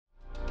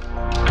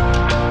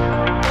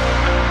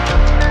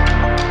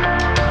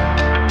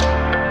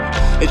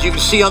As you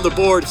can see on the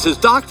board, it says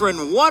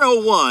Doctrine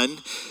 101,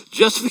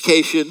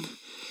 Justification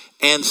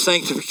and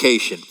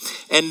Sanctification.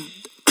 And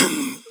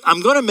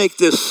I'm going to make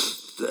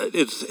this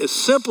as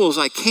simple as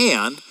I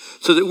can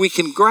so that we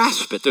can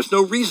grasp it. There's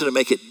no reason to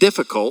make it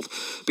difficult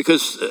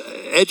because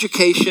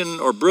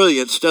education or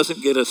brilliance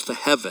doesn't get us to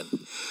heaven.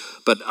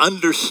 But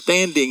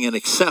understanding and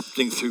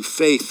accepting through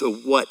faith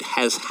of what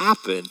has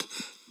happened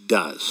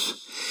does.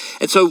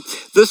 And so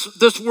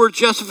this word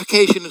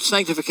justification and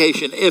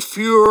sanctification,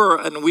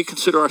 and we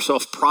consider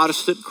ourselves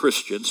Protestant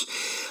Christians,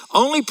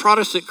 only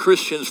Protestant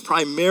Christians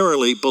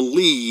primarily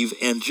believe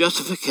in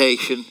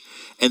justification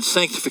and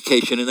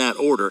sanctification in that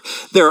order.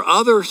 There are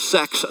other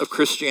sects of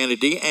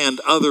Christianity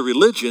and other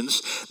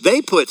religions.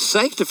 They put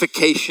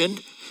sanctification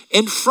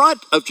in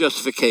front of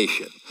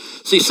justification.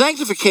 See,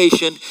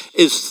 sanctification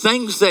is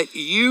things that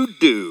you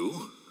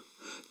do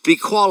to be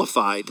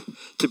qualified,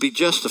 to be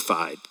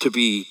justified, to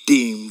be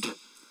deemed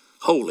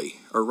holy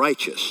or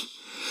righteous.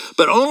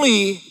 But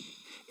only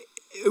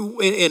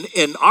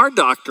in our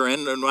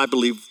doctrine, and I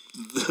believe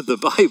the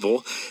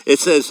Bible, it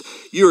says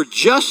you're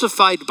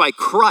justified by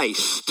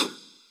Christ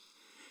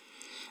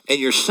and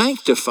you're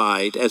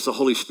sanctified as the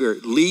Holy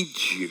Spirit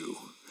leads you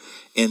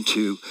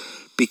into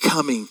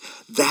becoming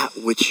that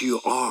which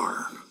you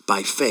are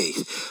by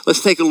faith.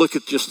 Let's take a look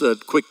at just a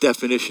quick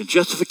definition.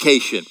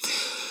 Justification,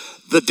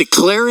 the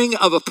declaring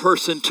of a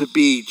person to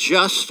be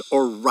just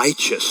or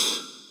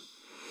righteous.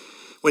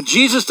 When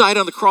Jesus died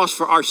on the cross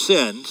for our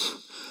sins,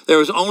 there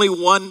was only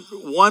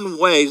one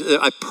way.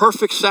 A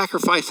perfect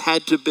sacrifice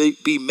had to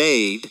be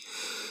made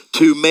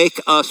to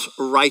make us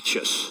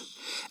righteous.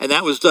 And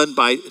that was done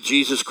by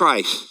Jesus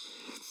Christ.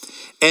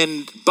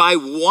 And by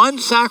one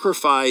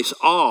sacrifice,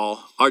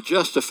 all are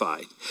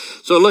justified.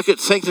 So look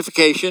at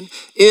sanctification.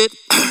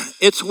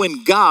 It's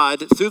when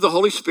God, through the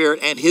Holy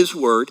Spirit and His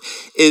Word,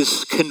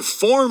 is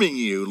conforming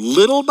you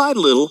little by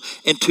little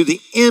into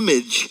the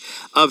image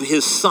of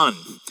His Son.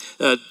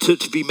 To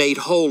be made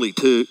holy,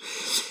 so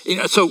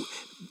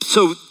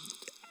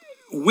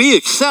we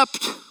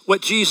accept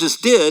what Jesus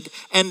did,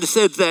 and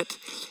said that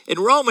in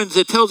Romans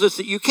it tells us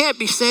that you can't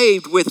be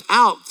saved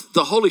without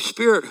the Holy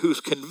Spirit who's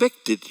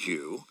convicted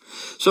you.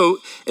 So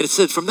it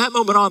said from that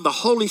moment on, the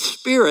Holy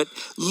Spirit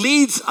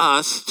leads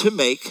us to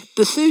make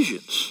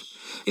decisions.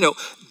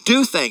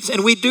 Do things,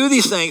 and we do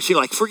these things.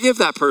 Like forgive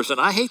that person.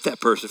 I hate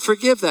that person.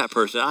 Forgive that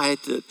person. I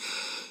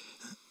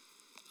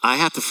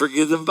have to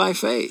forgive them by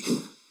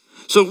faith.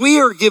 So we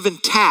are given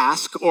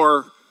tasks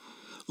or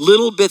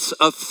little bits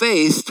of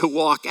faith to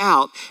walk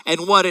out.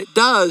 And what it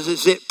does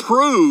is it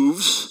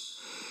proves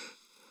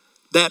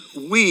that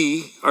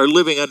we are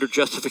living under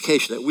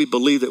justification, that we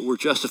believe that we're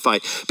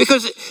justified.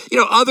 Because,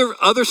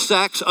 other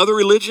sects, other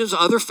religions,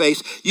 other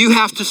faiths, you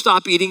have to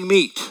stop eating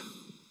meat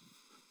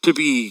to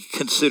be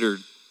considered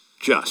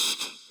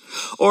just.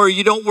 Or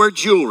you don't wear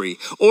jewelry.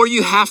 Or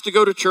you have to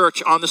go to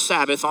church on the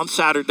Sabbath, on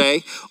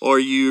Saturday, or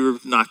you're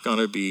not going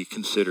to be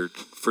considered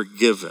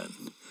forgiven.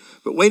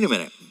 But wait a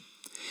minute.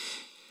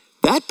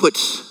 That puts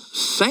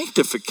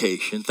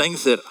sanctification,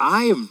 things that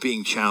I am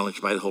being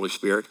challenged by the Holy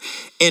Spirit,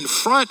 in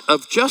front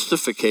of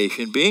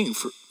justification, being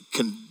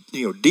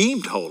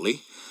deemed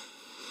holy.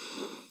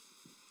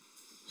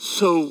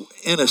 So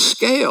in a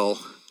scale,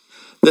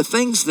 the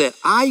things that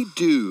I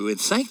do in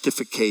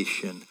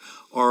sanctification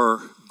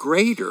are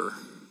greater.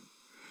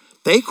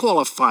 They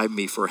qualify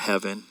me for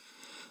heaven,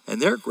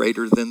 and they're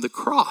greater than the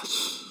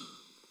cross.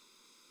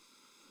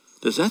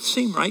 Does that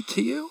seem right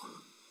to you?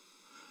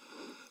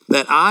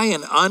 That I,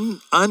 an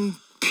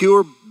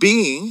unpure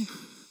being,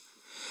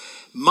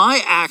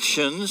 my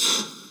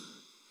actions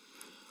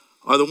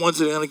are the ones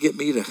that are going to get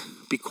me to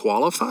be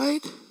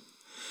qualified?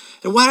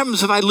 And what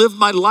happens if I live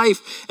my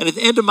life, and at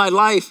the end of my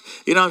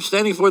life, I'm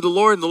standing before the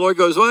Lord, and the Lord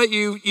goes, well,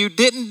 you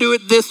didn't do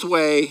it this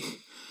way.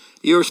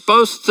 You were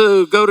supposed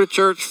to go to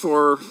church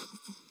for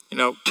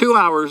 2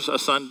 hours a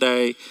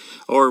Sunday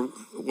or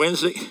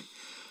Wednesday.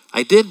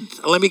 I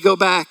didn't. Let me go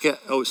back.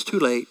 Oh, it's too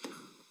late.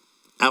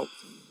 Out.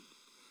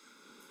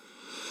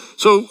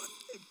 So,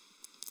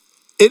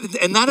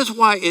 and that is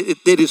why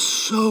it is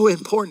so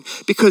important,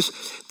 because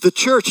the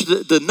church,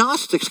 the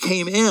Gnostics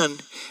came in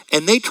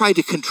and they tried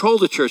to control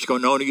the church,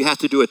 going, no, you have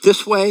to do it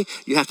this way.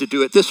 You have to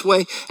do it this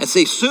way. And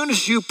say, as soon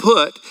as you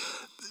put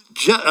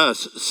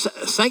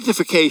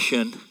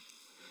sanctification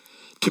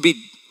to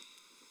be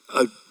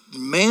a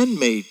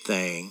man-made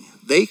thing,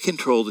 they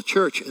control the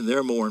church, and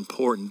they're more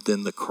important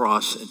than the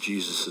cross and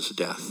Jesus'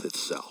 death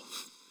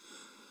itself.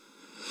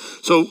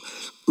 So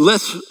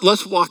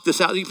let's walk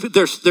this out.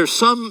 There's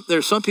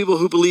some people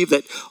who believe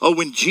that,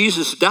 when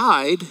Jesus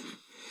died,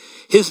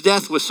 his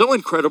death was so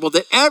incredible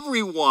that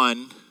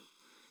everyone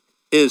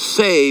is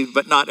saved,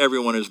 but not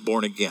everyone is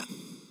born again.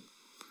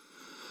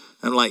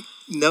 I'm like,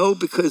 no,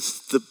 because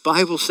the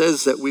Bible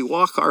says that we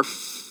walk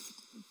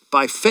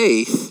by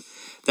faith.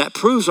 That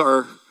proves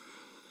our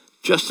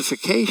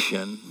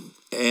justification,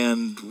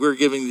 and we're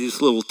giving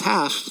these little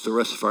tasks the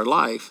rest of our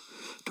life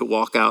to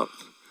walk out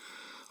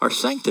our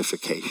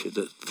sanctification,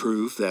 to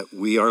prove that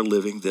we are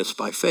living this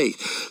by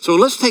faith. So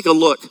let's take a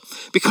look,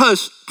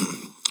 because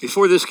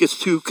before this gets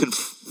too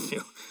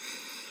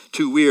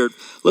too weird.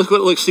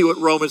 Let's see what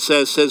Romans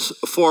says. It says,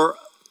 for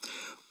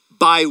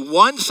by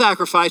one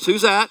sacrifice,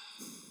 who's that?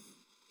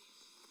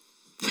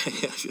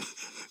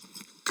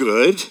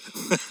 Good.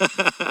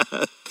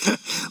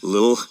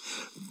 Little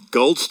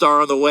gold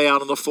star on the way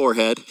out on the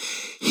forehead.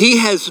 He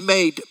has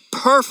made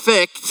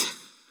perfect,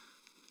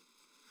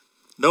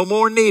 no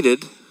more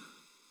needed,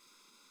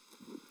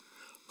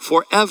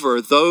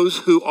 forever those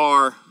who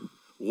are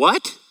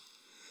what?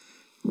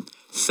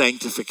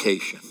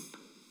 Sanctification.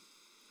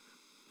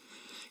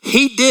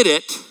 He did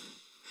it.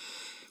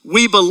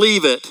 We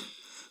believe it.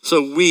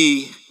 So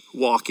we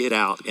walk it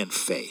out in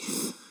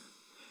faith.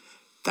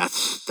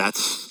 That's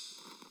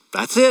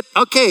it.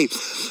 Okay.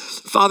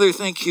 Father,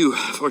 thank you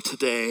for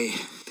today.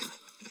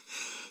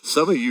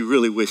 Some of you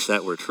really wish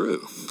that were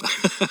true.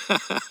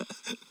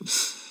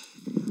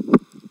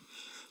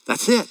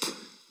 That's it.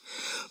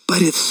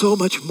 But it's so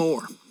much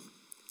more.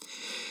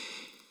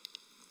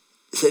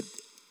 It said,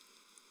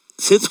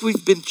 since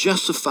we've been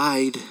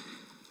justified,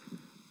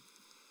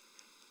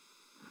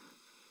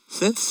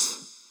 since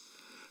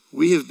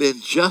we have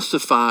been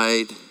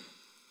justified,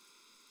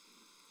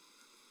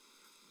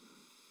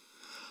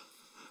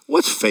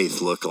 what's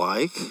faith look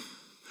like?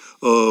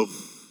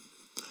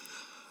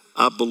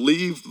 I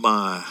believe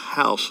my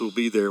house will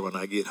be there when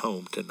I get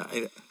home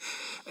tonight.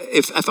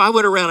 If I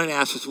went around and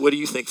asked us, what do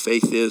you think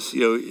faith is?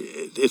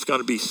 It's going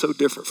to be so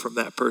different from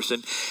that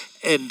person.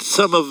 And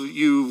some of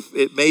you,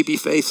 it may be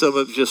faith. Some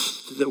of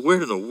just,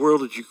 where in the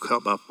world did you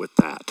come up with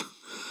that?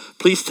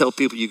 Please tell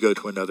people you go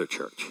to another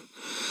church.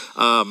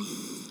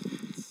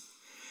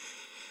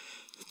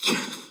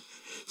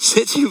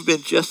 Since you've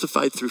been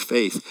justified through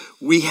faith,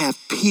 we have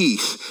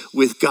peace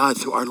with God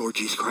through our Lord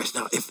Jesus Christ.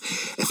 Now,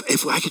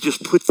 if I could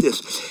just put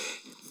this,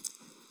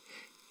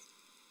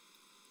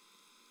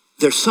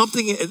 there's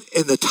something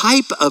in the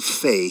type of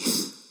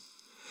faith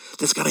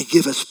that's going to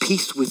give us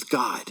peace with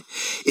God.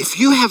 If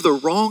you have the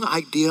wrong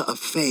idea of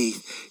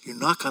faith, you're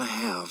not going to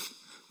have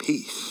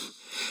peace.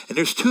 And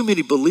there's too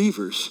many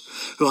believers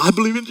who, I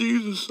believe in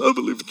Jesus. I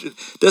believe in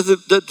Jesus. Does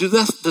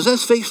that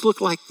faith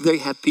look like they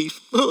have peace?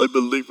 Oh, I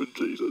believe in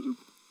Jesus.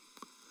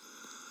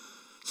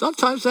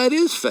 Sometimes that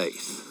is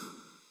faith.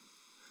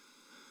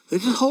 They're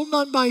just holding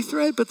on by a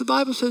thread, but the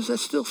Bible says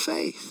that's still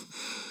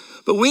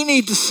faith. But we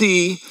need to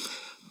see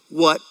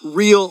what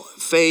real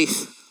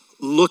faith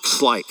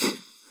looks like.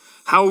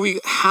 How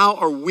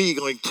are we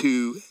going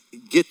to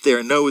get there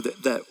and know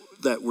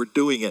that we're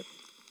doing it?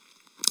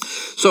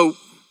 So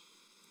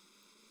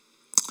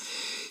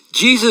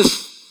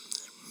Jesus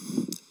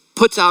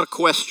puts out a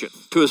question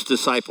to his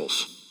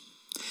disciples.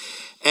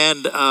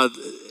 And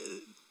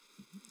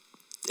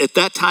at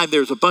that time,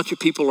 there's a bunch of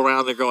people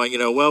around there going,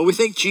 well, we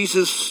think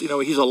Jesus,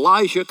 he's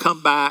Elijah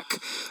come back.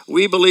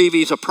 We believe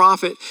he's a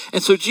prophet.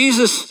 And so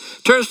Jesus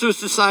turns to his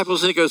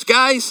disciples and he goes,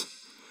 guys,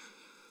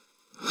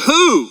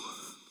 who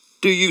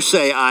do you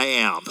say I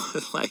am?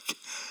 Like,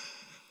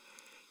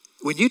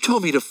 when you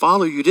told me to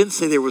follow, you didn't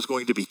say there was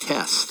going to be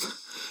tests.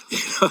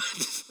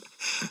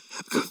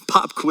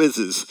 Pop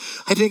quizzes.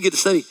 I didn't get to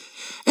study.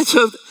 And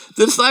so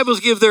the disciples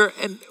give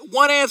and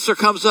one answer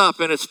comes up,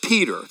 and it's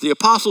Peter, the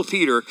apostle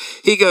Peter.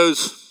 He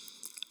goes,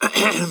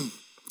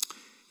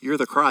 you're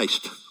the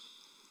Christ.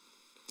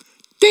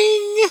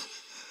 Ding!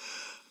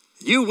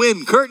 You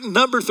win curtain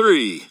number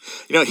 3.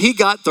 He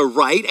got the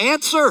right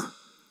answer.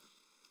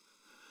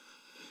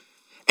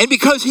 And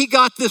because he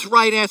got this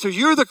right answer,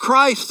 you're the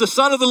Christ, the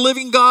Son of the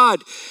living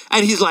God.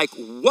 And he's like,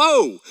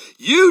 whoa,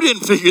 you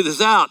didn't figure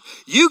this out.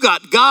 You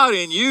got God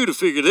in you to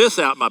figure this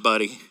out, my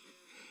buddy.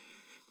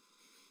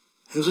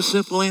 It was a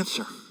simple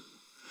answer.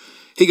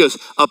 He goes,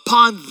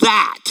 upon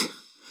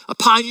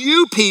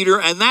you,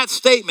 Peter, and that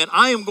statement,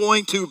 I am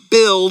going to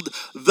build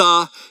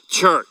the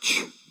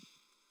church.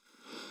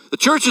 The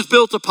church is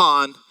built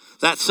upon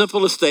that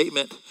simple a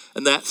statement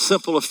and that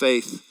simple a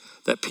faith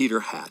that Peter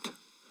had.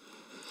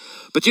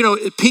 But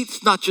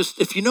Pete's not just,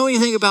 if you know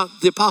anything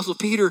about the apostle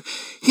Peter,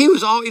 he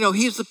was all,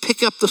 he's the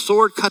pick up the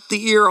sword, cut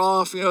the ear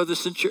off, the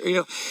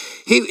centurion,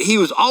 he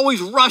was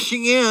always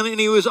rushing in and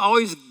he was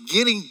always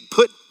getting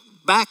put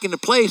back into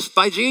place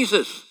by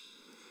Jesus.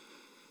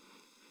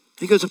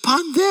 He goes,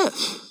 upon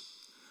this.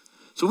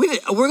 So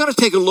we're going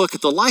to take a look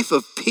at the life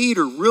of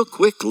Peter real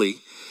quickly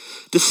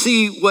to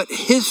see what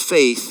his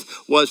faith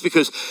was,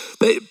 because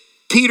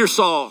Peter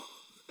saw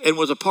and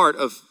was a part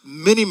of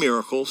many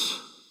miracles,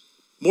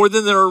 more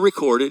than there are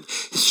recorded.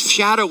 His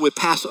shadow would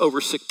pass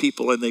over sick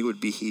people and they would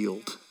be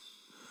healed.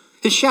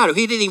 His shadow,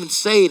 he didn't even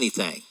say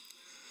anything.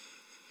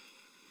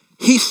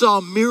 He saw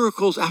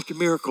miracles after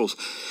miracles.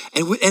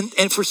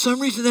 And for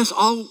some reason, that's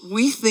all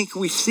we think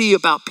we see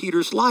about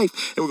Peter's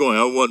life. And we're going,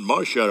 I want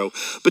my shadow.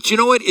 But you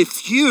know what?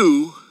 If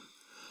you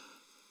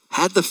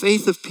had the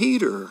faith of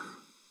Peter,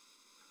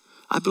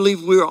 I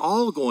believe we're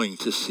all going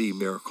to see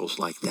miracles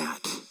like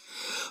that.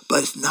 But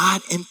it's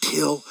not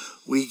until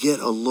we get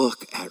a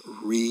look at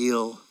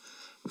real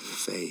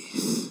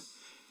faith.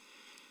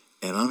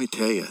 And let me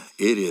tell you,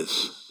 it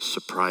is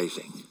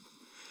surprising.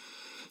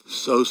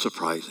 So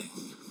surprising.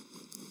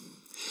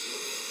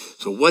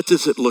 So what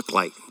does it look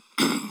like?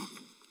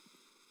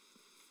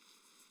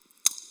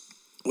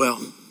 Well,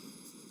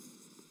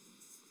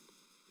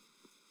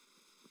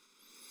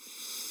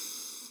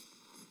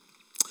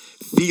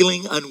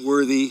 feeling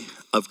unworthy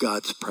of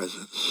God's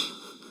presence.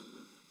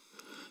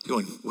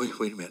 You're going,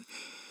 wait a minute.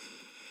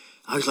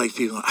 I was like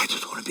feeling, I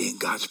just want to be in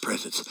God's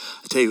presence.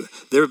 I tell you,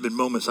 there have been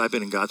moments I've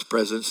been in God's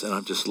presence and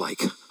I'm just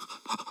like,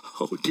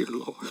 oh dear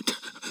Lord.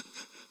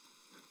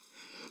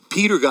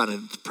 Peter got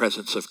in the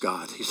presence of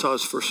God. He saw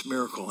his first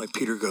miracle and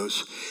Peter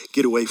goes,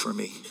 get away from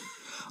me.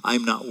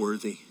 I'm not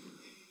worthy.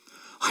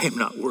 I am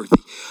not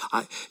worthy.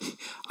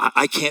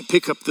 I can't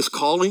pick up this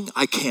calling.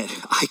 I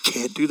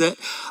can't do that.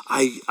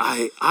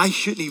 I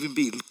shouldn't even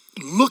be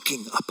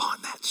looking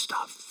upon that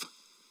stuff.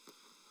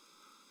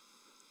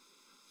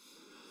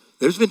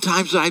 There's been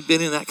times I've been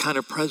in that kind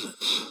of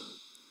presence.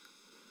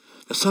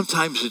 Now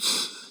sometimes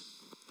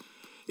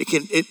it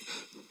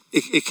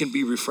can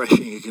be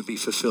refreshing, it can be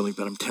fulfilling,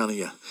 but I'm telling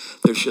you,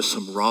 there's just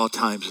some raw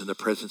times in the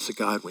presence of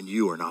God when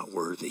you are not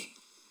worthy.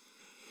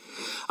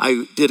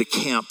 I did a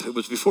camp. It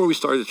was before we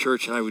started the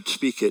church, and I would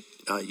speak at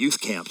youth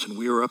camps, and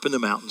we were up in the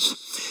mountains,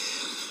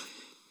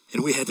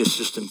 and we had this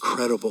just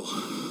incredible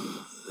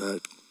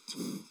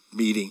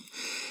meeting,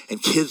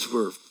 and kids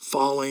were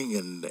falling,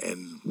 and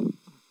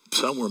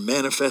some were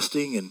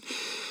manifesting, and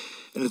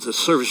the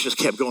service just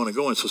kept going and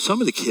going. So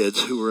some of the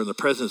kids who were in the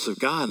presence of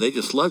God, they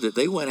just loved it.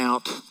 They went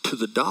out to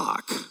the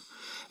dock,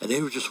 and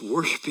they were just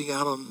worshiping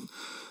out on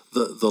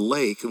the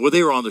lake. Well,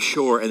 they were on the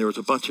shore, and there was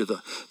a bunch of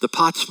the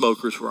pot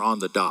smokers were on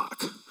the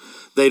dock.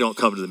 They don't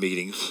come to the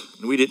meetings.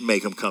 We didn't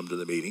make them come to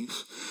the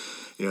meetings.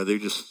 You know, they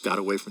just got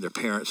away from their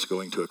parents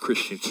going to a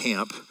Christian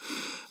camp.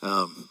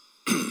 I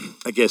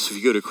guess if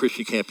you go to a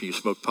Christian camp and you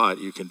smoke pot,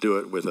 you can do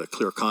it with a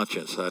clear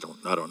conscience. I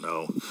don't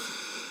know.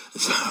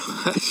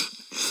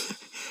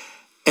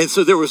 And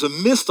so there was a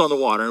mist on the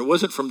water, and it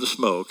wasn't from the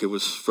smoke. It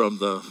was from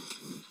the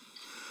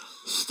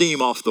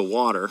steam off the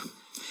water.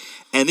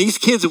 And these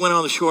kids went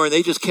on the shore, and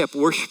they just kept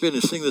worshiping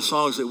and singing the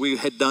songs that we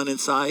had done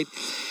inside.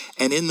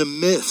 And in the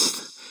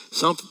mist,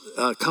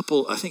 a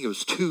couple, I think it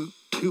was two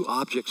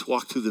objects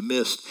walked through the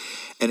mist,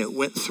 and it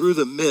went through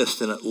the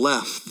mist, and it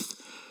left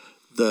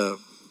the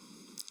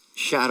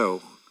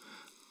shadow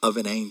of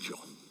an angel.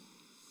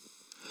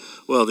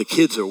 Well, the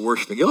kids are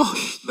worshiping. Oh,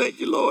 thank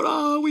you, Lord.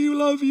 Oh, we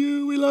love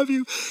you. We love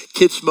you.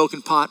 Kids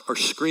smoking pot are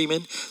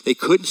screaming. They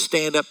couldn't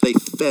stand up. They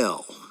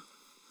fell.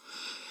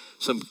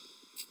 Some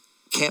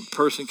camp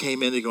person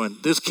came in. They're going,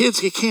 these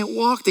kids, they can't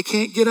walk. They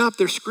can't get up.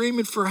 They're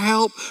screaming for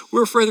help.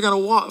 We're afraid they're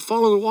going to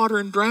follow the water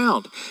and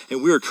drown.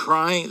 And we were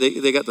trying.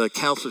 They got the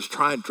counselors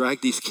trying to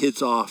drag these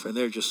kids off. And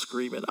they're just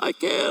screaming, I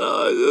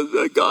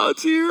can't.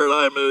 God's here. And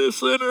I'm a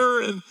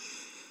sinner. And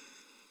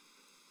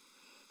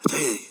I tell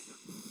you,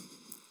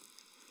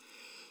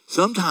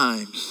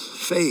 sometimes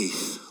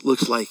faith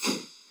looks like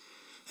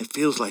and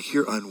feels like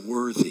you're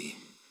unworthy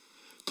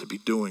to be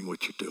doing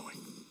what you're doing.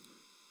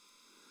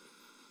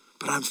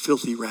 But I'm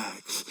filthy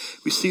rags.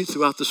 We see it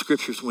throughout the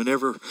scriptures.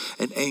 Whenever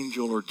an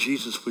angel or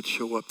Jesus would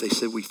show up, they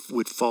said we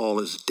would fall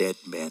as dead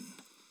men.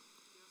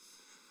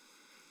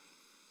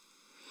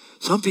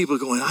 Some people are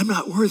going, I'm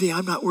not worthy,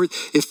 I'm not worthy.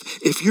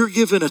 If you're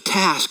given a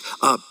task,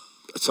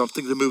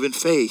 something to move in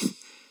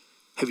faith,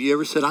 have you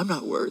ever said, I'm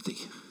not worthy?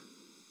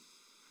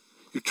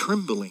 You're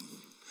trembling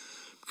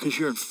because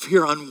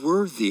you're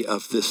unworthy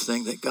of this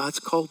thing that God's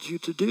called you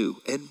to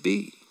do and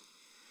be.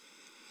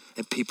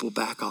 And people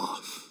back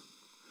off.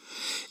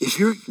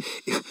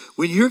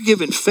 When you're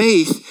given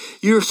faith,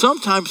 you're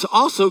sometimes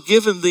also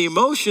given the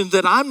emotion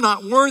that I'm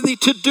not worthy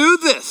to do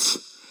this.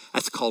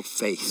 That's called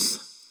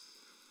faith.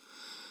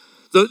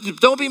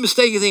 Don't be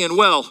mistaken thinking,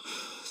 well,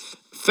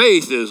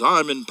 faith is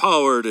I'm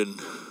empowered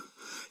and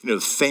the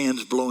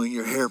fans blowing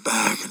your hair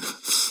back and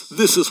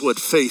this is what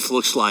faith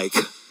looks like.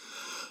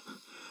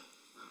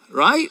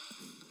 Right?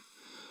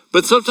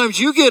 But sometimes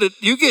you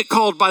get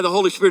called by the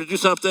Holy Spirit to do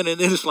something and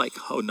then it's like,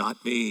 oh,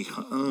 not me.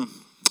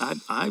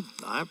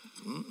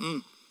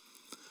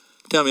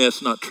 Tell me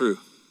that's not true.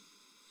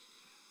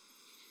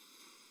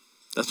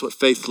 That's what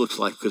faith looks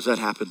like because that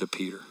happened to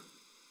Peter.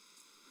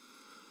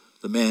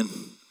 The man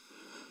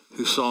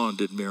who saw and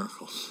did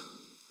miracles.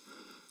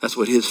 That's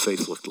what his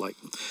faith looked like.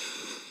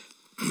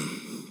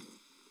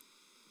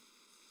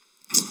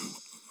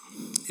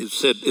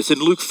 It's in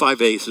Luke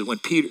 5:8. It says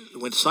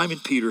when Simon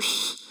Peter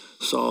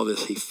saw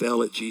this, he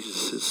fell at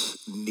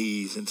Jesus'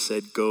 knees and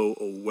said, "Go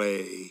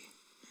away.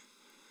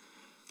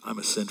 I'm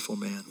a sinful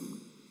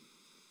man."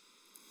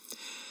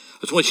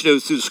 I just want you to know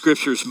through the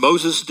scriptures,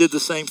 Moses did the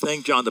same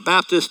thing. John the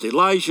Baptist,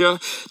 Elijah,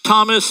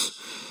 Thomas,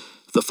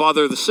 the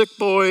father of the sick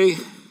boy,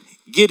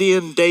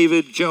 Gideon,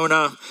 David,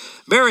 Jonah,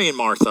 Mary and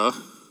Martha.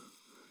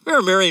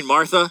 Remember Mary and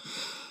Martha?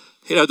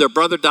 Their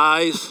brother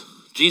dies.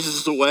 Jesus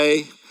is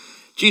away.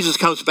 Jesus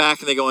comes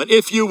back and they go,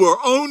 if you were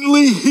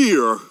only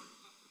here.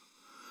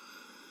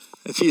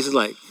 And Jesus is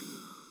like,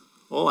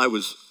 well, I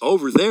was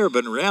over there,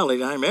 but in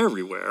reality, I'm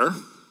everywhere.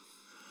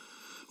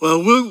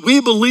 Well,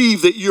 we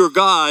believe that you're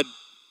God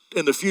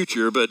in the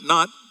future, but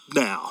not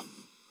now.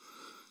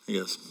 He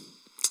goes,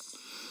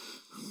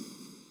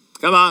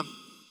 come on.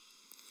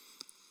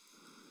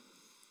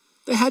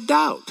 They had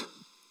doubt.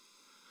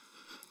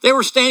 They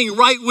were standing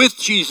right with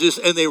Jesus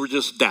and they were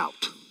just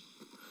doubt.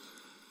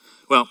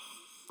 Well,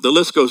 the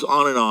list goes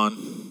on and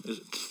on.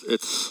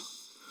 It's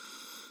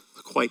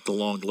quite the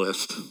long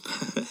list.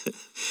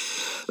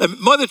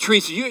 Mother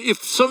Teresa,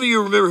 if some of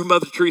you remember who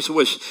Mother Teresa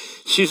was,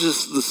 she's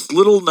this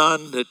little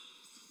nun that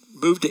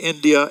moved to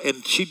India,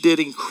 and she did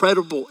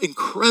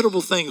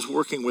incredible things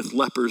working with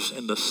lepers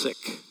and the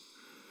sick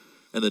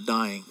and the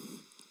dying.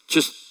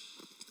 Just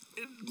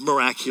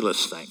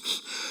miraculous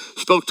things.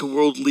 Spoke to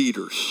world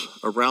leaders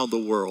around the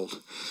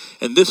world.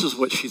 And this is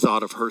what she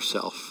thought of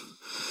herself.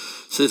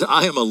 Says,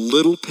 I am a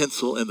little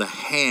pencil in the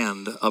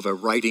hand of a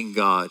writing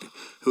God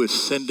who is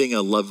sending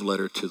a love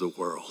letter to the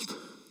world.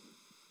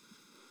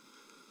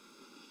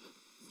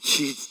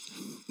 She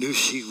knew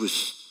she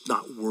was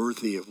not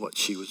worthy of what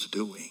she was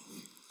doing.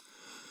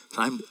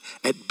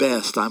 At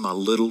best, I'm a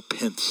little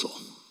pencil.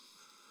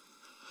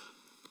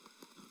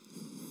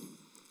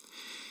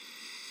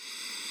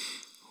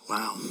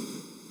 Wow.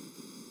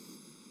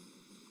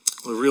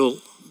 The real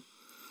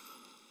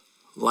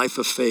life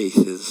of faith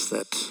is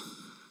that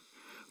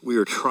we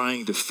are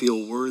trying to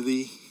feel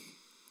worthy.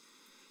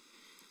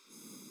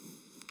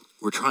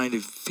 We're trying to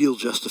feel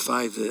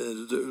justified.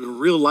 The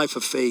real life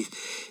of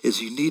faith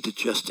is you need to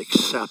just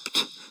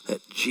accept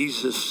that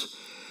Jesus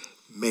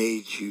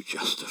made you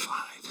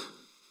justified.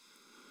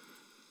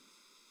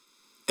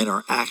 And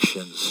our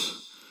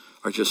actions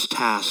are just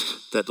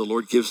tasks that the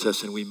Lord gives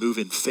us, and we move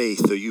in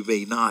faith, though you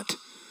may not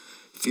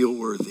feel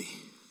worthy.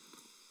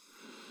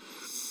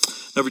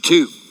 Number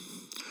 2,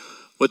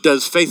 what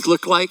does faith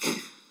look like?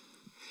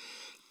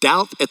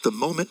 Doubt at the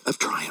moment of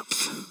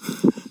triumph.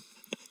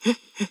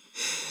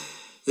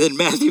 Then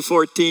Matthew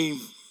 14,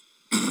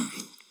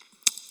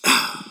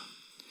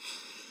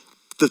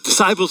 the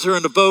disciples are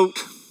in the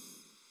boat.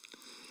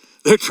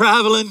 They're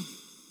traveling.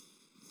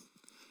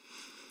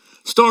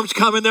 Storm's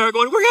coming. They're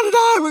going, we're going to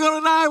die, we're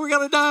going to die, we're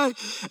going to die.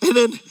 And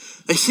then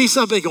they see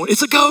something going,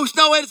 it's a ghost.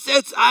 No, it's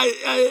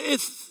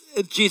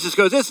and Jesus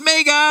goes, it's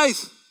me,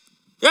 guys.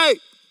 Hey.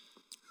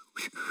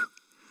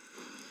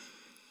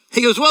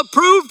 He goes, well,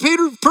 prove,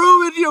 Peter,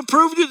 prove it,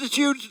 prove it that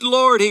you,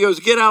 Lord. He goes,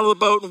 get out of the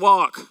boat and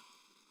walk.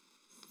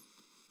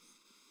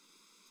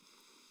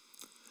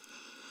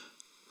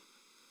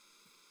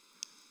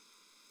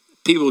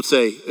 People would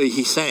say,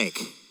 he sank.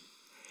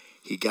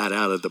 He got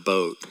out of the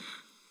boat.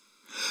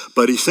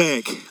 But he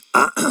sank.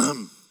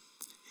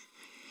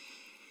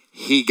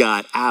 He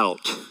got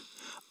out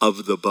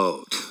of the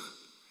boat.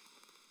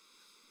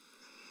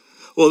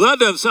 Well, that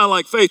doesn't sound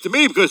like faith to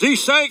me, because he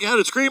sank, had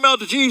to scream out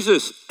to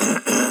Jesus.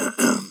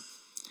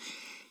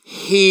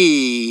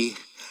 He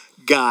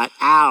got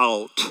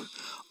out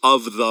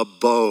of the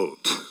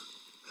boat.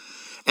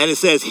 And it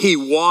says he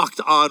walked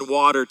on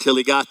water till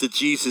he got to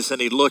Jesus,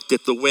 and he looked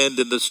at the wind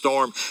and the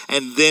storm,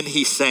 and then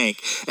he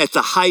sank. At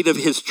the height of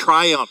his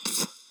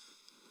triumph,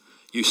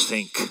 you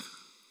sink.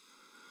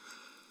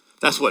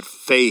 That's what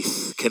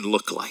faith can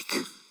look like.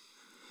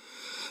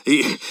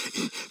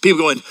 People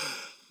going,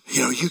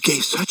 you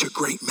gave such a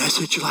great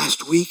message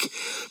last week.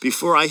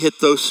 Before I hit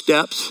those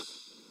steps,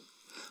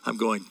 I'm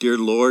going, dear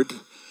Lord,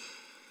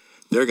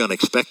 they're going to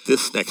expect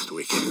this next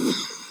week.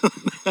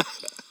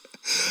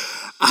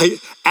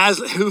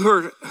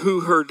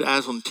 Who heard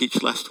Aslan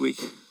teach last week?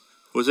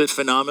 Was it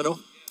phenomenal?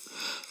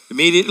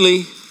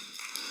 Immediately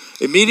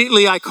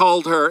I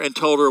called her and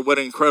told her what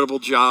an incredible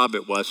job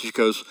it was. She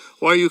goes,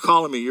 why are you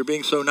calling me? You're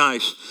being so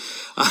nice.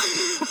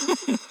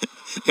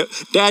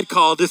 Dad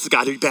called, this has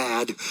got to be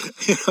bad.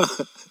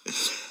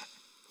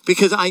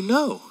 Because I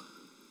know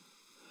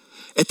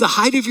at the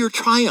height of your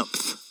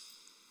triumph,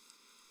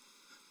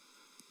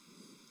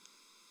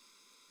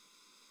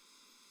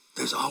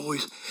 there's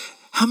always,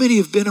 how many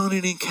have been on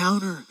an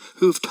encounter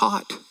who have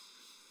taught?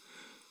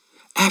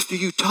 After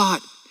you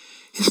taught,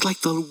 it's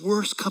like the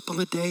worst couple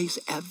of days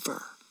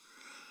ever.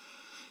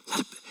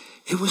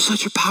 It was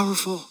such a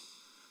powerful,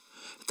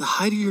 at the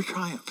height of your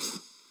triumph,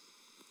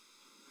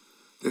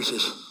 there's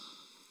this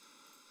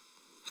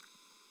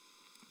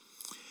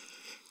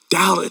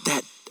doubt at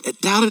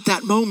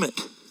that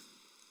moment.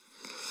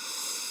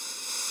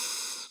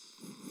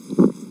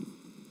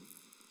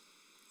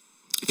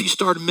 If you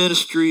start a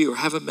ministry or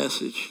have a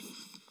message,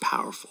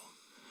 powerful.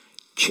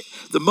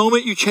 The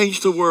moment you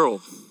change the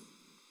world,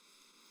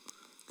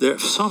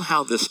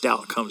 somehow this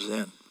doubt comes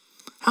in.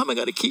 How am I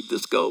going to keep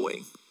this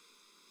going?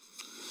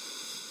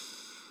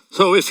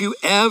 So if you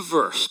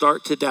ever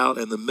start to doubt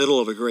in the middle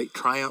of a great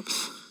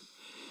triumph,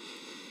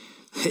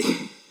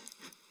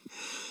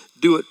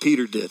 do what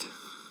Peter did.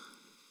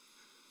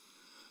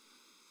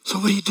 So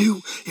what do you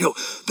do?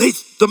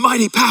 The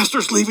mighty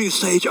pastor's leaving the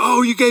stage.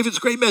 Oh, you gave this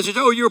great message.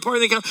 Oh, you were part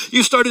of the account.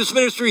 You started this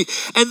ministry.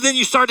 And then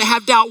you start to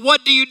have doubt.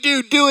 What do?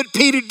 Do what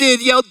Peter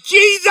did. Yell,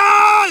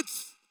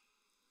 Jesus!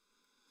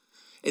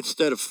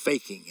 Instead of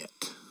faking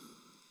it.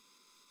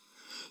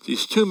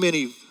 There's too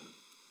many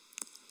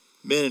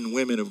men and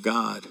women of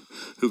God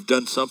who've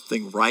done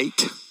something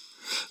right,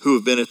 who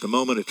have been at the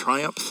moment of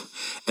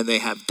triumph, and they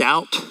have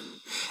doubt,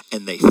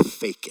 and they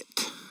fake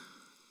it.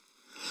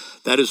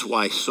 That is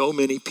why so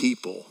many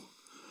people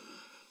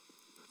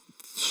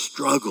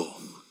struggle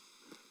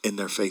in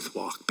their faith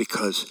walk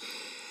because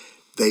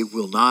they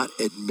will not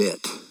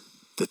admit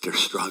that they're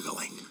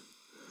struggling.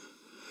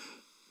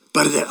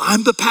 But that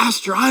I'm the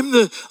pastor, I'm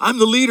the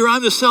leader,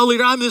 I'm the cell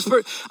leader, I'm this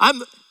person,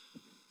 I'm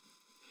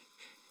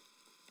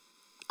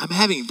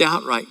having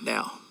doubt right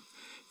now.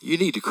 You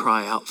need to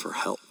cry out for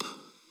help.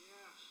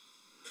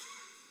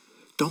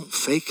 Don't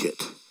fake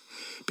it,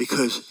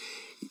 because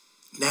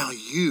now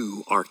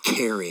you are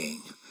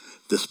carrying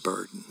this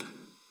burden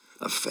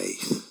of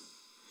faith,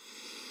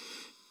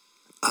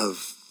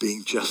 of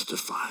being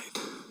justified.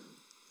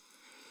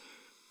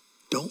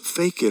 Don't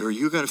fake it, or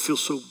you're going to feel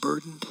so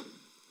burdened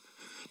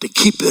to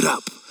keep it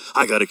up.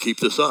 I got to keep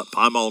this up.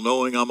 I'm all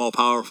knowing, I'm all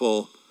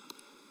powerful.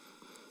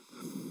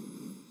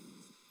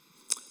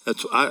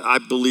 I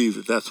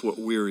believe that's what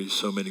wearies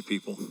so many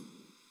people.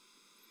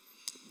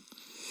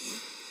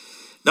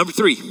 Number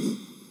 3.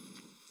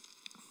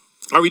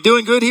 Are we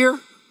doing good here?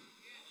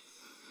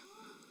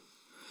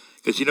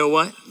 Because you know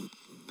what?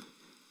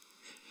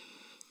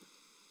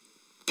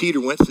 Peter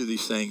went through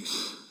these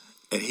things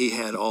and he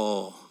had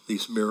all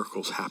these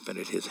miracles happen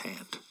at his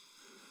hand.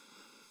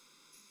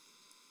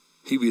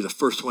 He'd be the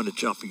first one to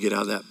jump and get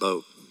out of that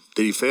boat.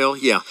 Did he fail?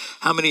 Yeah.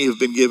 How many have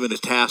been given a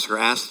task or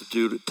asked to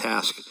do a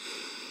task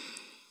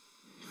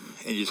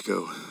and you just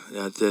go,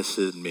 this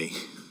isn't me.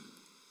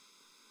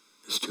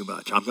 It's too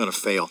much. I'm going to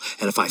fail.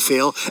 And if I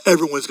fail,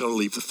 everyone's going to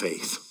leave the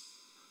faith.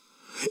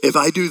 If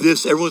I do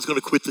this, everyone's going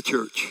to quit the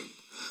church.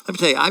 Let me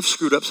tell you, I've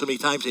screwed up so many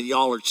times and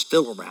y'all are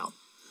still around.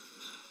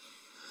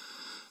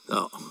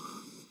 Oh,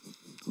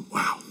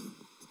 wow.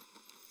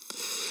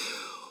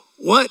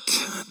 What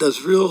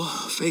does real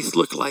faith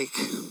look like?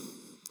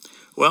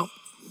 Well,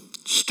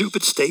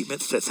 stupid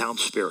statements that sound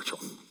spiritual.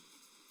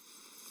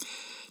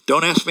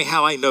 Don't ask me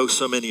how I know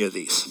so many of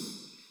these.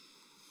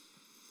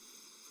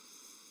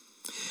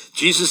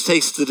 Jesus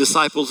takes the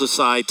disciples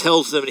aside,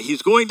 tells them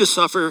he's going to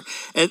suffer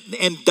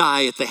and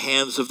die at the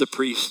hands of the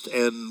priest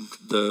and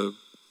the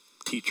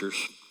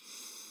teachers.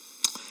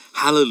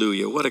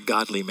 Hallelujah. What a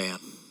godly man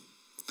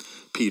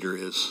Peter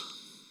is.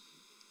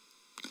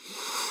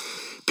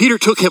 Peter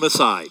took him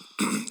aside.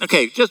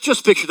 Okay,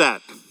 just picture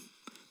that.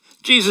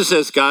 Jesus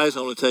says, guys,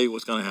 I want to tell you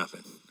what's going to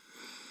happen.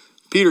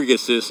 Peter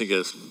gets this and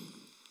goes,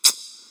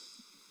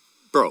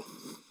 bro,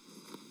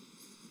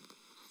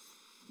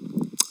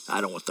 I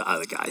don't want the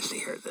other guys to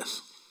hear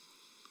this.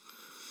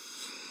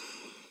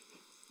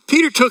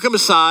 Peter took him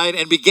aside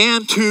and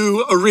began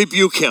to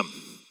rebuke him.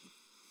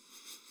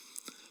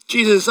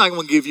 Jesus, I'm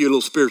going to give you a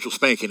little spiritual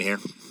spanking here.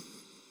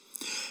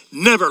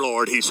 Never,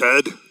 Lord, he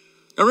said.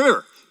 Now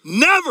remember,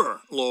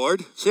 never,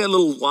 Lord. See that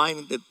little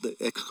line, the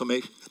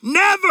exclamation?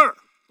 Never,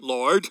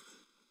 Lord.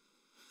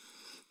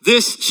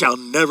 This shall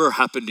never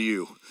happen to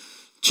you.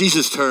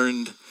 Jesus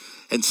turned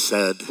and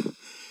said,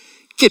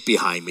 get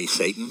behind me,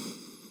 Satan.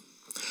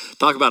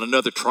 Talk about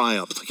another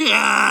triumph.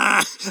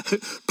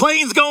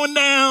 Plane's going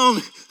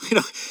down. You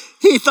know,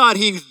 he thought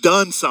he's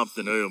done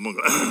something. I'm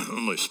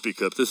going to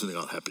speak up. This isn't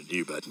going to happen to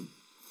you, bud.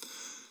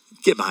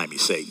 Get behind me,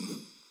 Satan.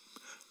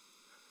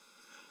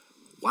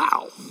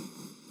 Wow.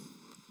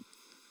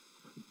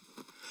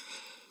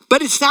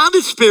 But it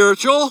sounded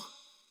spiritual.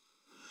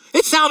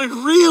 It sounded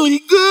really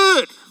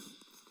good.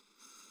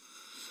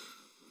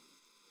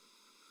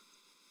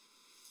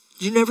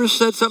 You never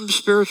said something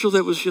spiritual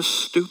that was just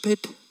stupid?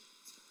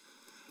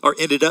 Or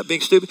ended up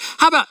being stupid?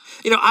 How about,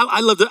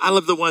 I love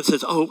the one that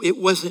says, oh, it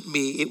wasn't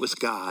me, it was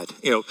God.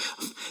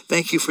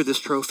 Thank you for this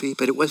trophy,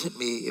 but it wasn't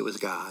me, it was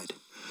God.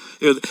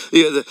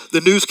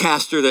 The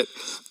newscaster that,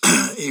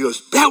 he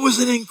goes, that was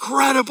an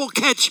incredible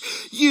catch.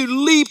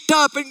 You leaped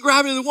up and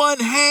grabbed it with one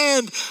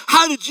hand.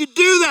 How did you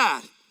do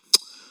that?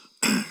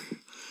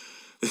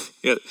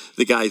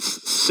 The guy's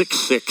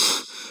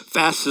 6'6",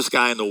 fastest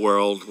guy in the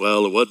world.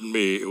 Well, it wasn't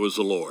me, it was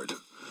the Lord.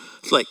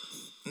 It's like,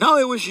 no,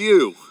 it was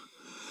you.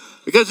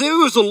 Because if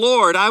it was the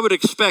Lord, I would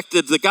expect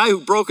that the guy who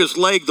broke his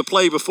leg the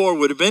play before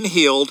would have been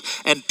healed,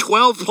 and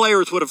 12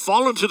 players would have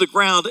fallen to the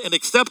ground and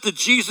accepted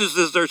Jesus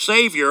as their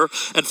Savior,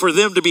 and for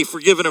them to be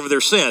forgiven of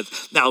their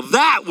sins. Now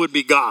that would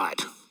be God.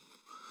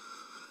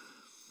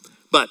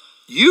 But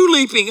you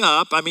leaping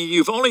up,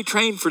 you've only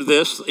trained for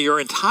this your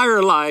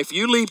entire life.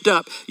 You leaped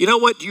up. You know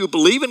what? You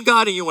believe in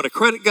God and you want to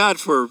credit God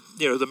for,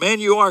 the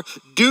man you are.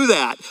 Do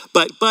that.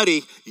 But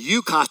buddy,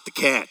 you caught the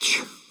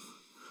catch.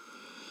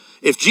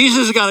 If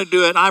Jesus is going to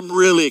do it, I'm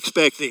really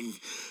expecting,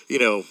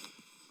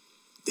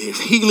 his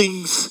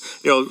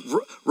healings,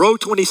 row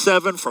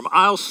 27 from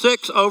aisle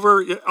 6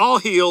 over, all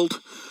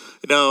healed.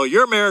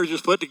 Your marriage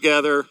is put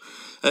together.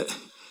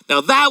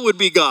 Now that would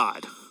be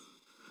God.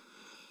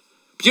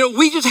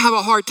 We just have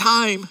a hard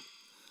time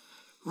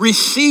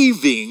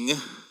receiving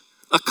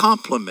a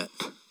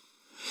compliment.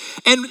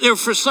 And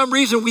for some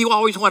reason, we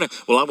always want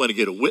to, I'm going to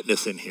get a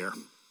witness in here.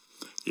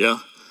 Yeah.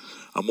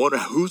 I'm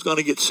wondering who's going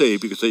to get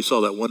saved because they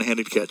saw that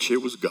one-handed catch.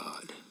 It was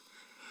God.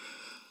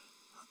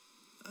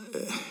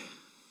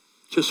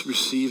 Just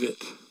receive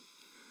it.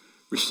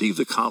 Receive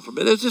the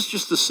compliment. It's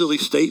just a silly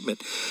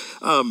statement.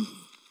 I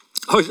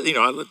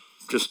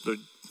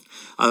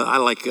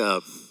like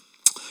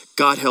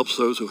God helps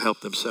those who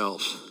help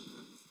themselves.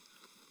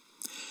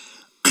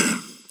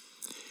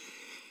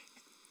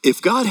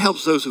 If God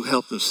helps those who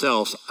help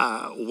themselves,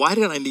 why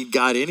did I need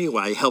God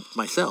anyway? I helped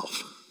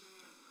myself.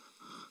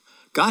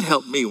 God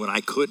helped me when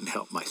I couldn't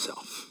help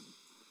myself.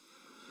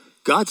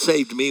 God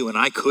saved me when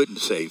I couldn't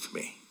save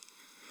me.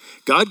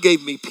 God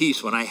gave me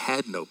peace when I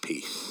had no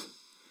peace.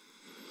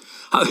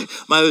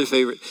 My other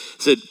favorite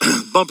said,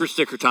 bumper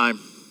sticker time.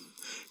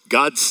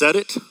 God said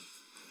it.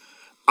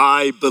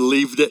 I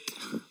believed it.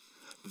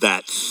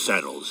 That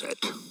settles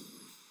it.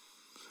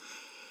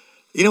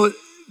 You know what?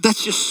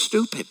 That's just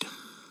stupid.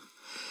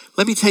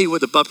 Let me tell you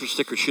what the bumper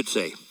sticker should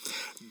say.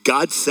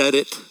 God said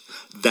it.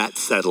 That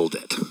settled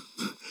it.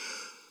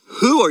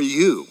 Who are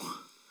you?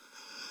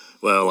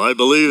 Well, I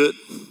believe it.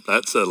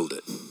 That settled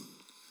it.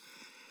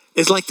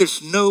 It's like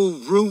there's no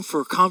room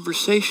for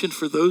conversation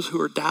for those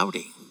who are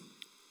doubting.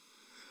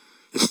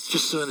 It's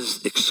just so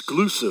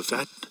exclusive.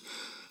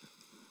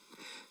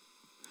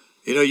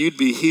 You'd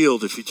be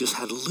healed if you just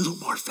had a little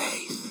more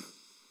faith.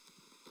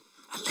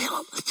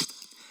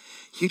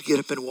 You'd get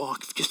up and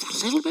walk if just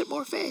a little bit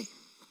more faith.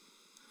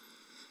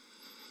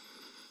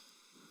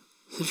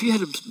 If you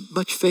had as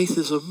much faith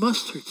as a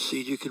mustard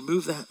seed, you can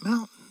move that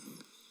mountain.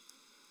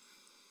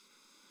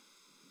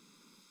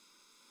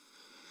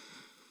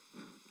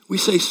 We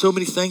say so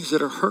many things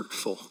that are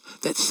hurtful,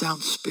 that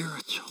sound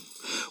spiritual.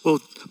 Well,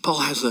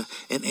 Paul has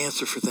an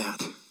answer for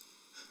that.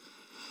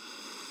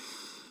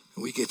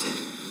 We get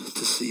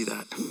to see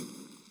that.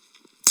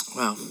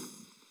 Wow.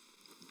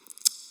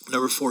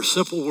 Number 4,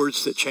 simple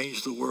words that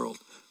change the world.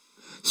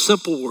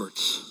 Simple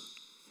words.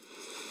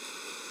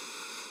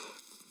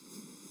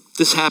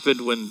 This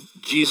happened when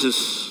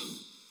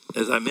Jesus,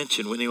 as I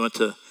mentioned, when he went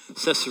to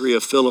Caesarea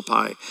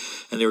Philippi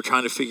and they were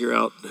trying to figure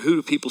out, who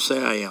do people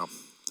say I am?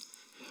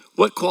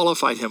 What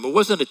qualified him? It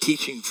wasn't a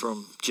teaching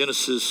from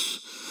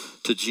Genesis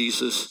to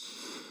Jesus.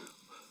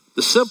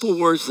 The simple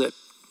words that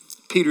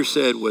Peter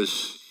said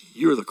was,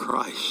 you're the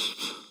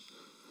Christ,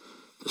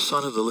 the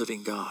Son of the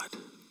living God.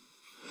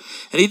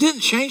 And he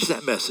didn't change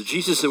that message.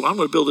 Jesus said, well, I'm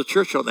going to build a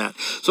church on that.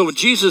 So when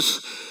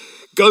Jesus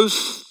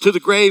goes to the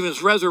grave and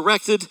is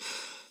resurrected,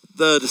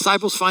 the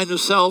disciples find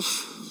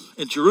themselves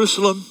in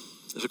Jerusalem.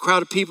 There's a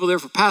crowd of people there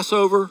for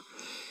Passover.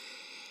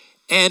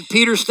 And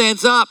Peter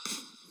stands up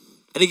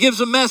and he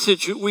gives a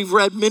message we've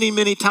read many,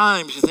 many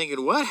times. You're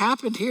thinking, what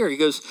happened here? He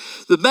goes,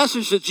 the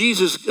message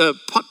that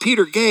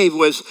Peter gave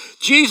was,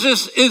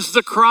 Jesus is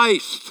the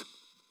Christ.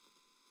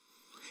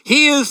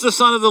 He is the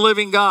Son of the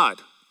living God.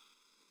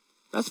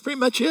 That's pretty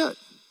much it.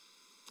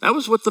 That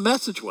was what the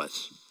message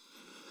was.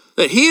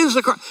 That he is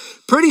the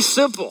Christ. Pretty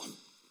simple.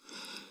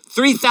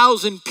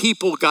 3,000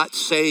 people got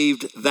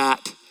saved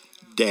that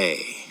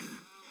day.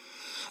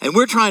 And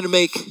we're trying to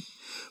make,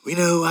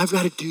 I've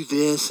got to do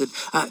this.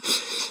 And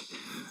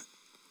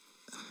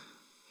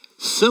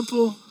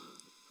simple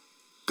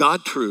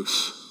God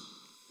truths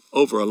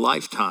over a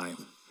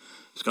lifetime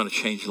is going to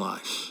change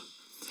lives.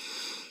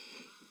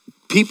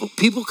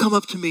 People come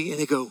up to me and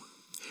they go,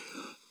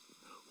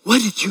 what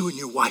did you and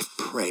your wife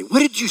pray? What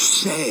did you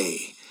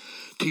say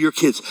to your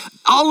kids?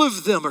 All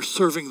of them are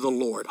serving the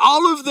Lord.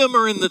 All of them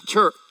are in the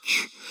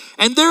church.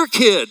 And their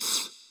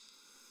kids.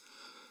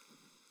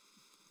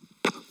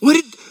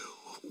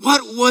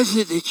 What was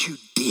it that you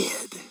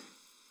did?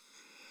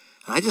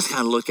 And I just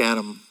kind of look at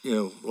them,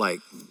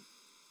 like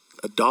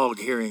a dog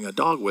hearing a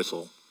dog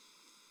whistle.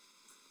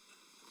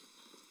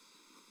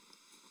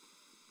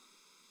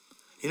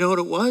 You know what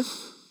it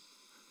was?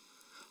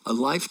 A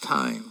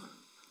lifetime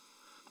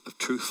of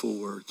truthful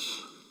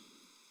words.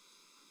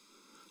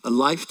 A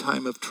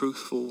lifetime of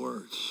truthful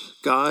words.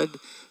 God,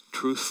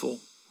 truthful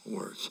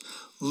words.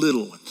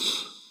 Little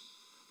ones.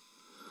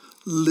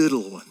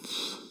 Little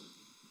ones.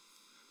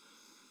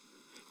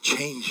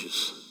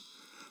 Changes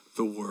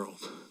the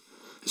world.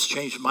 It's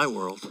changed my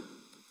world.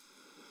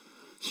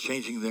 It's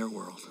changing their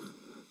world.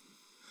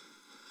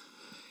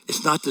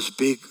 It's not this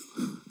big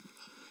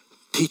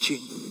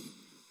teaching.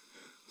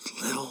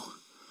 It's little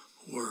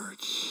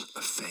words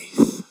of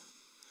faith.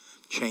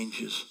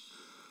 Changes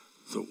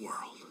the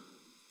world.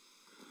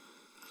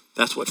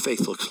 That's what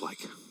faith looks like.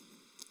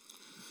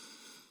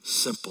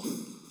 Simple.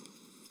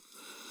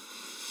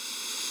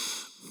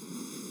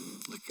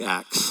 Look at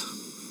Acts.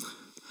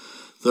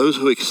 Those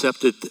who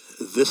accepted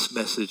this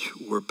message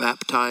were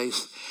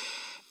baptized,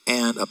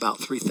 and about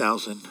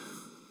 3,000.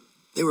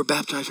 They were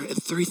baptized,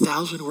 and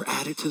 3,000 were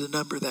added to the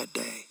number that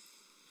day.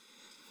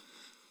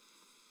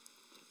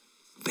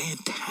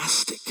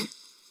 Fantastic.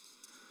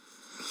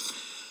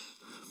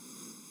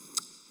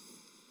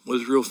 What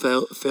does real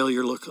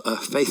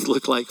faith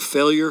look like?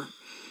 Failure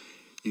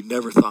you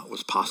never thought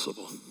was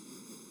possible.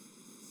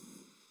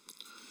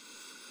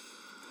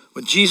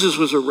 When Jesus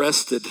was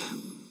arrested,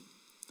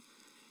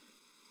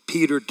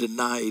 Peter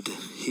denied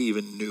he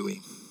even knew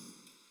him.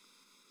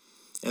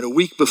 And a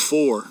week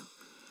before,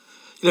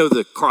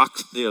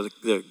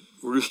 the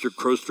rooster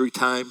crows 3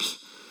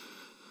 times.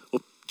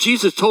 Well,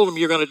 Jesus told him,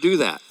 you're going to do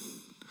that.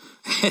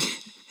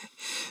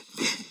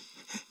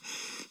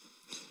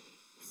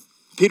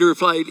 Peter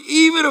replied,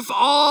 even if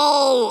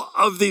all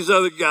of these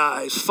other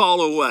guys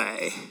fall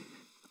away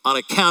on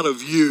account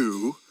of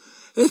you.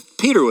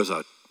 Peter was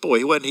a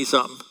Boy, wasn't he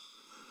something?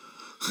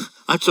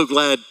 I'm so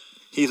glad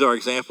he's our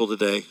example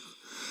today.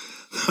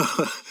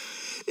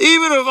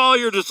 Even if all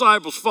your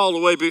disciples fall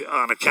away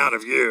on account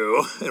of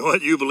you and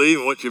what you believe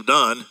and what you've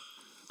done,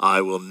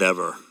 I will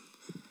never.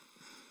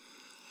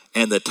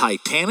 And the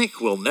Titanic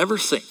will never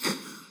sink.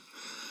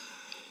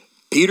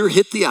 Peter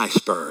hit the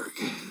iceberg.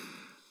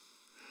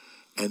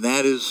 And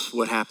that is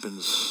what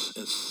happens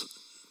in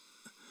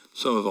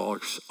some of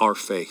our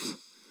faith.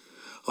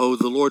 Oh,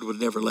 the Lord would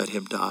never let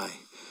him die.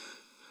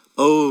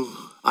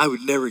 Oh, I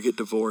would never get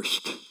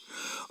divorced.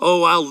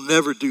 Oh, I'll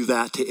never do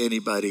that to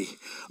anybody.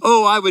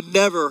 Oh, I would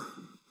never.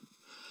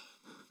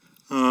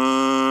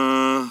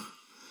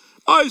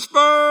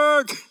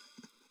 Iceberg!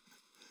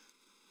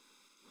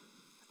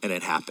 And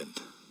it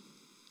happened.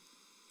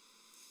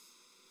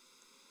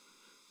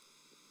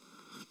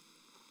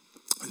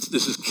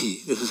 This is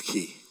key. This is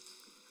key.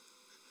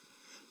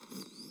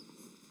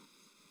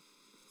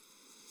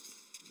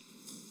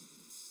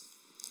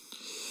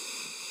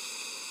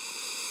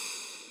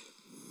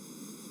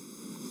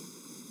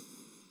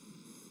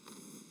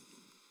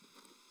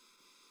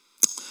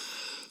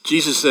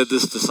 Jesus said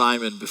this to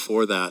Simon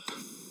before that.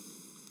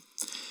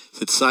 He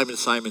said, Simon,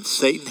 Simon,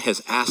 Satan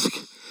has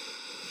asked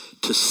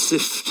to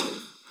sift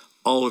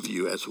all of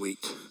you as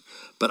wheat.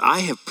 But I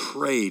have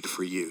prayed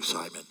for you,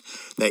 Simon,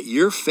 that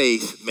your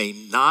faith may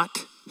not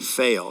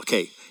fail.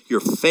 Okay, your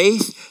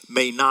faith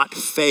may not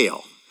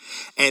fail.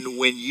 And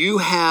when you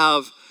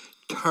have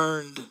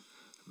turned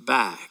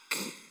back,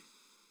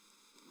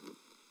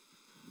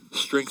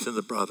 strengthen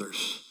the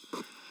brothers.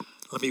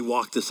 Let me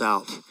walk this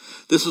out.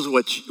 This is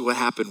what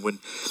happened when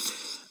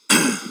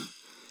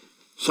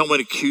someone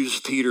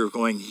accused Peter of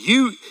going,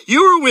 you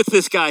were with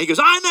this guy. He goes,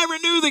 I never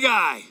knew the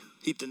guy.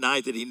 He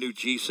denied that he knew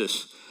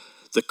Jesus.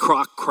 The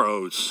cock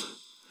crows.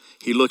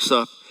 He looks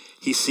up.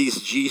 He sees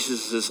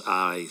Jesus'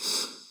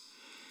 eyes.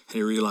 And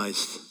he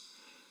realized,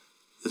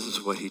 this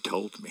is what he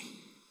told me.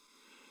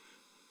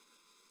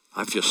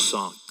 I've just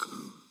sunk.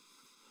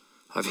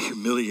 I've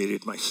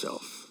humiliated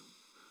myself.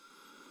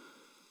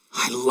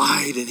 I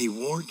lied and he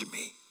warned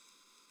me.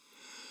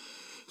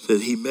 So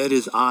he met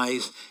his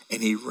eyes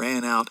and he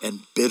ran out and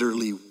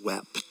bitterly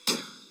wept.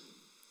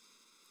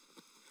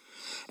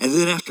 And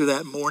then after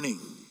that morning,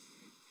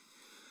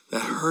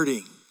 that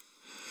hurting,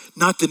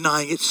 not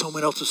denying it's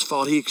someone else's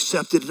fault. He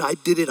accepted it. I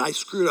did it. I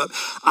screwed up.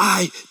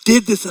 I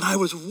did this and I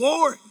was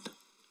warned.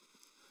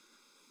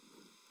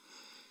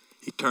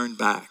 He turned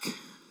back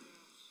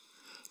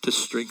to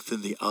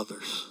strengthen the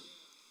others.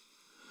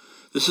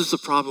 This is the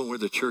problem where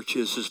the church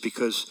is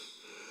because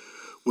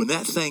when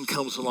that thing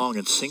comes along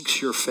and sinks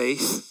your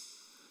faith,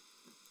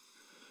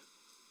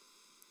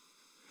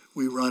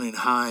 we run and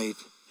hide.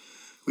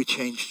 We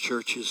change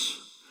churches.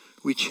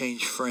 We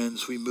change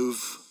friends. We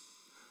move.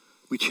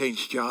 We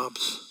change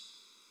jobs.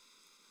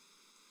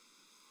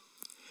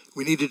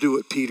 We need to do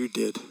what Peter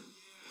did.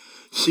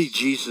 See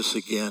Jesus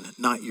again,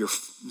 not your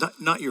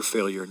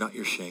failure, not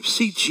your shame.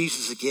 See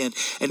Jesus again.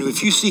 And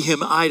if you see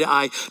him eye to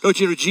eye, don't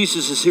you know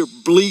Jesus is here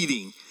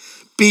bleeding,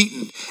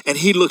 beaten, and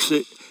he looks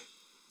at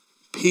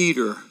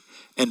Peter,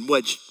 and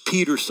what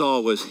Peter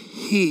saw was,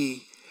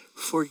 he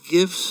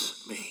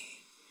forgives me.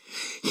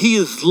 He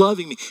is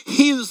loving me.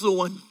 He is the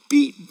one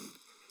beaten,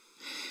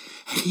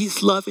 and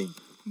he's loving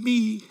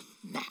me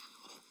now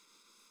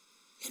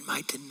in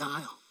my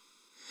denial.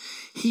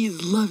 He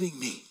is loving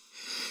me.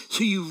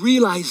 So you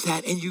realize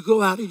that, and you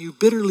go out and you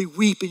bitterly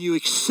weep and you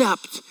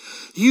accept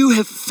you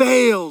have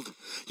failed.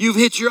 You've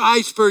hit your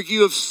iceberg.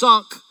 You have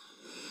sunk.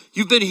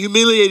 You've been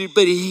humiliated,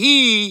 but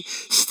he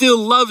still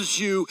loves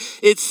you.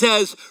 It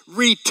says,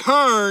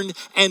 return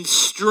and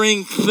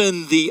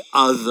strengthen the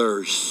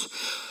others.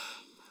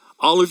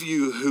 All of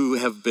you who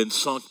have been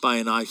sunk by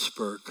an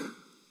iceberg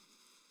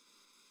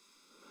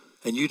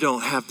and you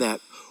don't have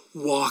that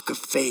walk of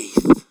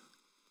faith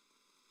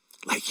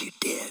like you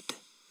did,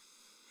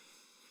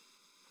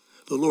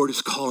 the Lord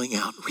is calling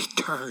out,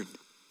 return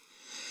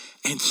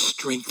and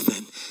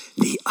strengthen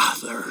the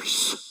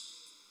others.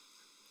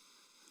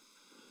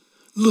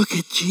 Look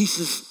at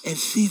Jesus and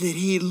see that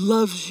he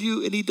loves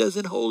you and he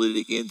doesn't hold it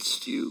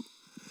against you.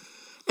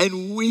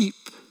 And weep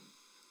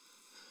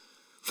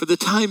for the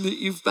time that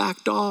you've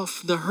backed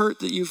off, the hurt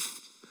that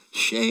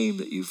shame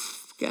that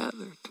you've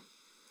gathered.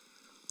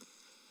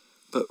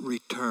 But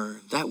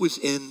return. That was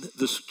in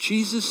this.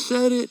 Jesus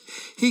said it.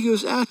 He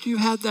goes, after you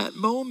had that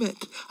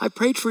moment, I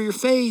prayed for your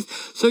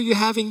faith. So you're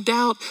having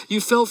doubt. You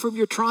fell from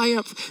your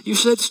triumph. You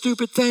said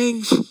stupid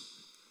things.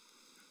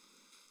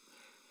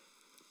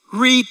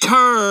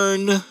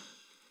 Return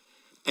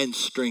and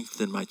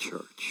strengthen my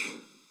church.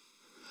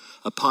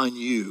 Upon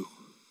you,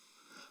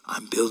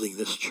 I'm building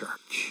this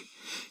church.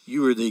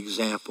 You are the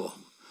example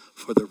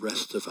for the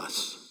rest of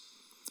us.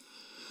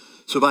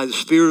 So by the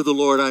Spirit of the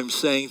Lord, I'm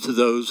saying to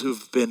those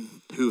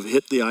who've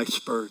hit the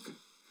iceberg,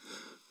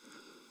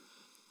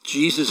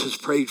 Jesus has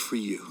prayed for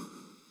you.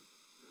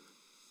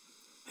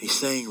 He's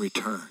saying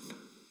return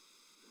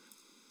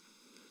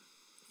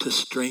to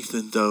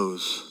strengthen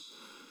those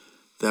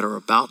that are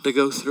about to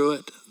go through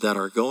it, that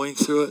are going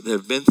through it, that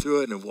have been through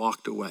it and have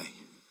walked away.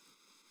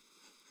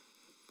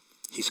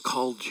 He's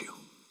called you.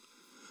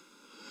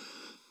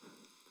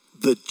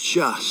 The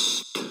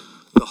just,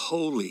 the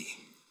holy,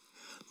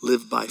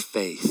 live by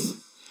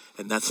faith.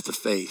 And that's the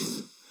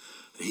faith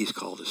that he's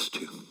called us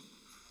to.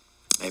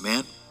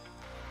 Amen.